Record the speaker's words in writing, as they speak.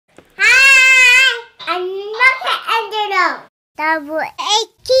Double A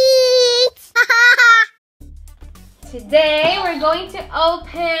kids! Today we're going to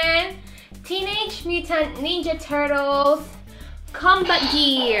open Teenage Mutant Ninja Turtles combat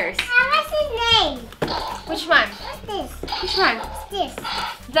gears. What's his name? Which one? What's this? Which one? What's this?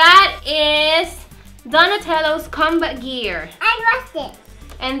 That is Donatello's combat gear. And what's this?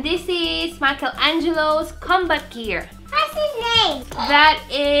 And this is Michelangelo's combat gear. What's his name? That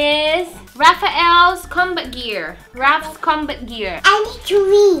is Raphael's combat gear. Raph's combat gear. I need to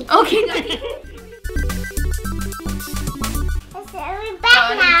read. Okay, Daddy. So we're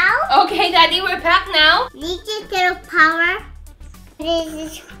back now. Okay, Daddy, we're back now. Ninja Turtle power. This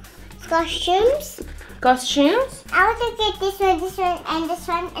is costumes. Costumes. I want to get this one, and this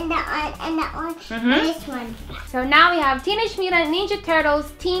one, and that one, and that one, and this one. So now we have Teenage Mutant Ninja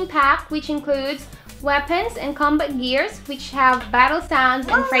Turtles team pack, which includes weapons and combat gears, which have battle sounds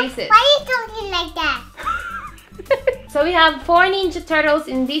and phrases. Why are you talking like that? So we have 4 Ninja Turtles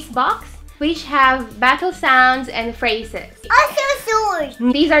in this box, which have battle sounds and phrases. Also swords.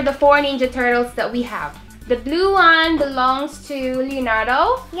 These are the 4 Ninja Turtles that we have. The blue one belongs to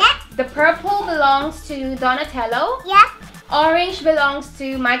Leonardo. Yep. The purple belongs to Donatello. Yep. Orange belongs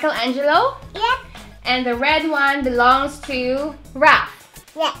to Michelangelo. Yep. And the red one belongs to Raph.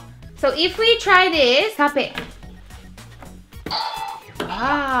 Yep. So if we try this, stop it.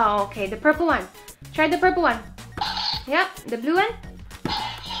 Wow, okay, the purple one. Try the purple one. Yep, the blue one.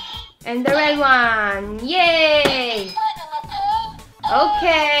 And the red one. Yay!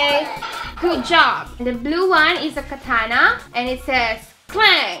 Okay, good job. The blue one is a katana and it says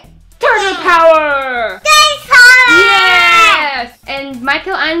clank, turtle power! Thanks, Hannah! Yes! And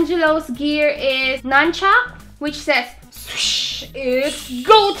Michelangelo's gear is nunchuck, which says swish, it's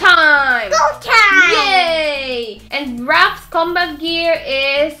go time! Go time! Yay! And Raph's combat gear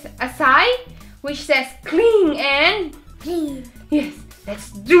is a sai, which says cling and Please. yes,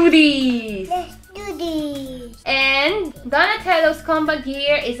 let's do this! Let's do this. And Donatello's combat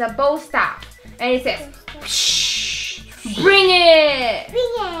gear is a bow staff, and it says "Shh, bring it!"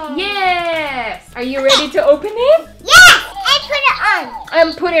 Bring it. Yes! Are you ready to open it? Yes! And put it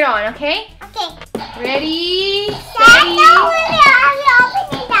on. Put it on, okay? Okay. Ready? Dad, Steady. no, we're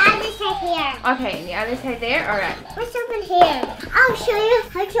opening the other side here. Okay, the other side there? Alright. Let's open here. I'll show you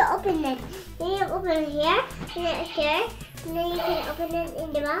how to open it. Then you open it here, and then here, and then you can open it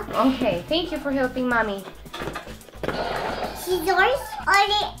in the box. Okay, thank you for helping Mommy. Scissors,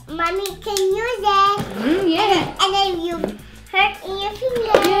 only mommy can use it. Yeah. And then you hurt in your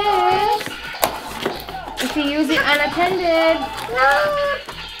finger. Yes. If you use it unattended. No.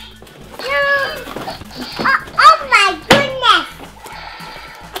 No. Oh my goodness.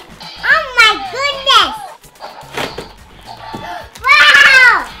 Oh my goodness.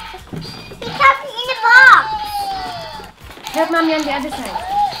 Wow. It comes in the box. Help Mommy on the other side.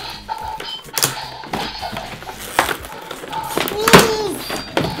 Squeeze.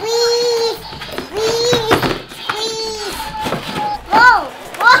 Squeeze. Squeeze. Squeeze. Whoa.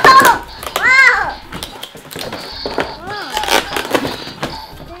 Whoa. Whoa.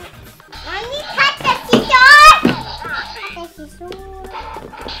 Mommy, cut the scissors. Cut the scissors.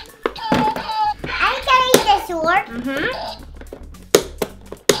 I carry the sword.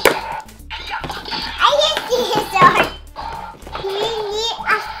 I hit the sword. We need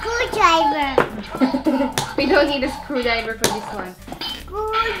a screwdriver. We don't need a screwdriver for this one.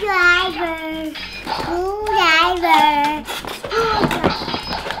 Screwdriver. Screwdriver. Screwdriver.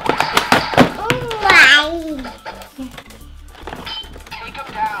 Oh my. Take him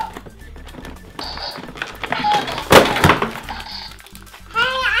down.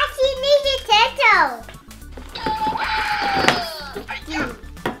 Hey, I see Ninja Turtle.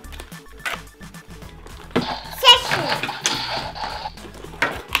 Session.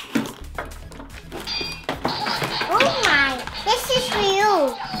 Oh my, this is for you.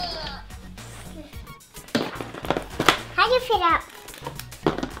 How do you fit up?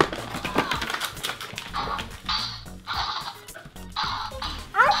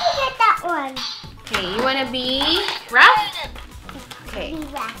 I'll get that one. Okay, you wanna be Raph? Okay. Be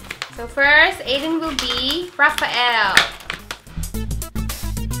back. So first, Aaden will be Raphael.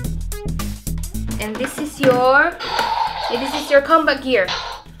 And this is your combat gear.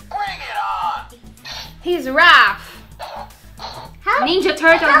 Bring it on. He's Raph. Ninja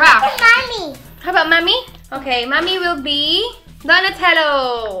Turtle How Raph. about Mommy? How about Mommy? Okay, Mommy will be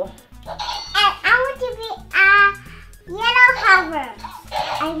Donatello. And I want to be a yellow hover.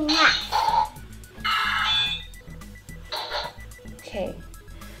 I'm not. Okay.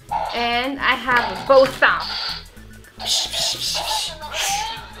 And I have both staff.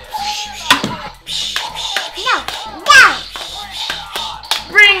 No, no.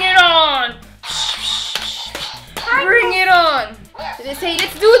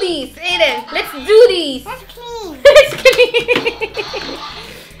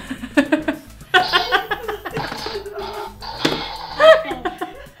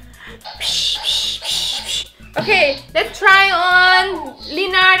 Okay, let's try on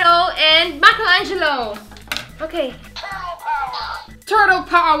Leonardo and Michelangelo. Okay. Turtle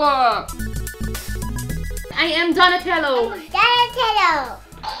power. I am Donatello. Donatello.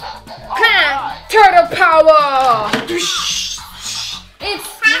 Turtle power. It's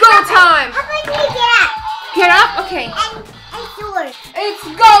go time. How about you get up? Get up? Okay. And sword. It's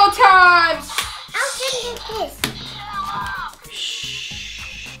go time. I'll do this.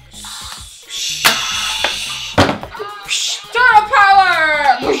 Turtle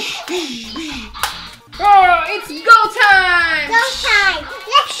power. Oh, it's go time. Go time.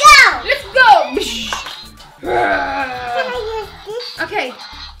 Let's go. Let's go. Can I use this? Okay.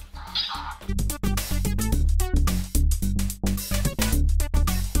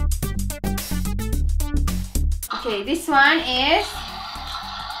 Okay, this one is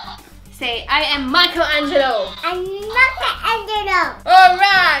say I am Michelangelo. I'm Michelangelo.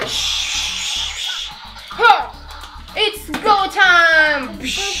 Alright. It's go time.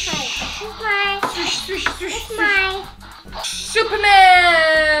 It's mine.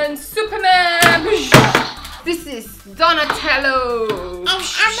 Superman. Superman. This is Donatello. And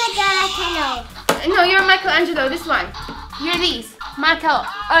I'm a Donatello. No, you're Michelangelo. This one. You're these.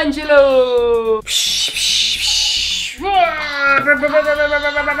 Michelangelo. Hurry.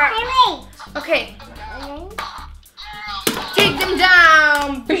 Okay. Take them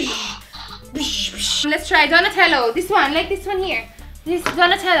down. Let's try Donatello. This one, like this one here. This is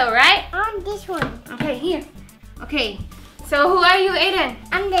Donatello, right? On this one. Okay, here. Okay. So who are you, Aaden?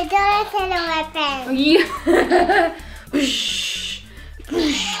 I'm the Donatello, my friend. Yeah.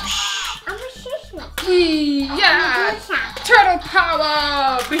 I'm a shishma. Yeah. Turtle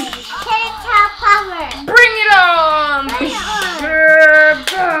power. Turtle power. Bring it on. Bring it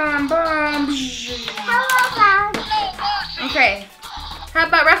Bam, bam. How about? Okay. How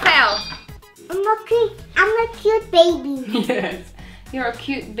about Raphael? I'm a cute baby. Yes. You're a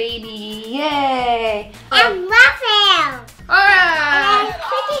cute baby. Yay. I'm Raphael. Alright. And I'm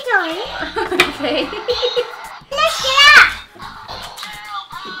pretty toy. Okay. Let's get up.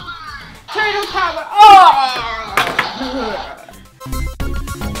 Turtle power. Oh.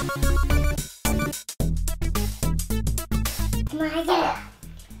 Come on, get up.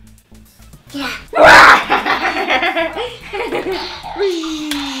 Yeah.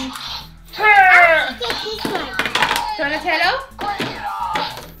 I'll take this one. Donatello?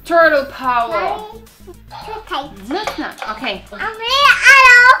 Turtle power. Too tight. No, it's not. Okay. I'm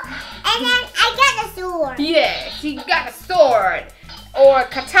Leonardo, and then I got the sword. Yes, he got a sword. Or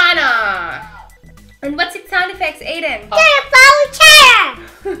katana. And what's its sound effects, Aaden? Turtle power chair.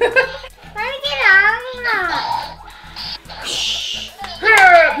 Let me get on.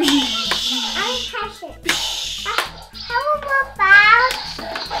 I'm passionate. How about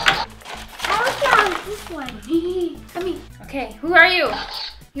this one? Come here. Okay, who are you?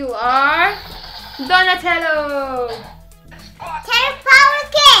 You are Donatello. Turtle power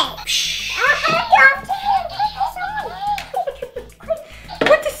king.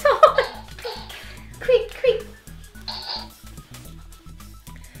 Put this on. Quick, quick.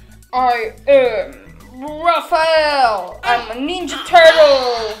 I am Raphael. I'm a Ninja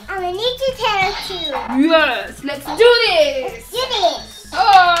Turtle. I'm a Ninja Turtle too. Yes, let's do this. Do this.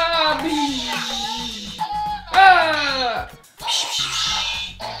 Ah,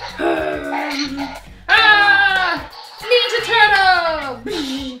 Ninja Turtle.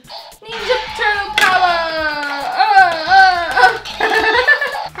 Ninja Turtle power.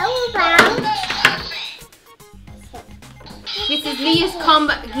 How about This is Leo's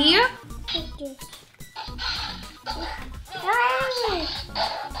combat gear. this?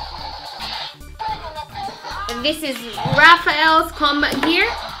 And this is Raphael's combat gear.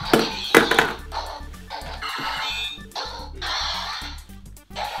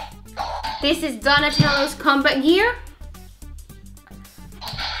 This is Donatello's combat gear.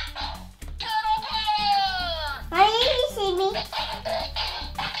 Mommy, did you see me?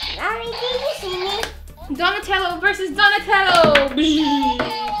 Mommy, did you see me? Donatello versus Donatello.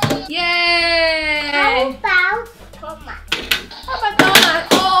 Yay! How about Thomas? How about Thomas?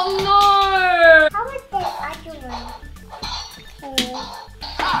 Oh no! How about the other one?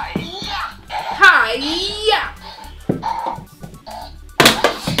 Hi-ya!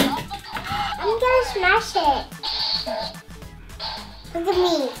 I'm gonna smash it. Look at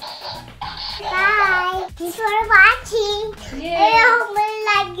me. Bye. Thanks for watching. Yay. I hope you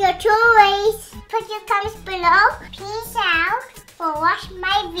like your toys. Put your comments below. Peace out. Or watch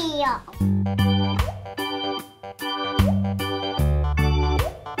my video.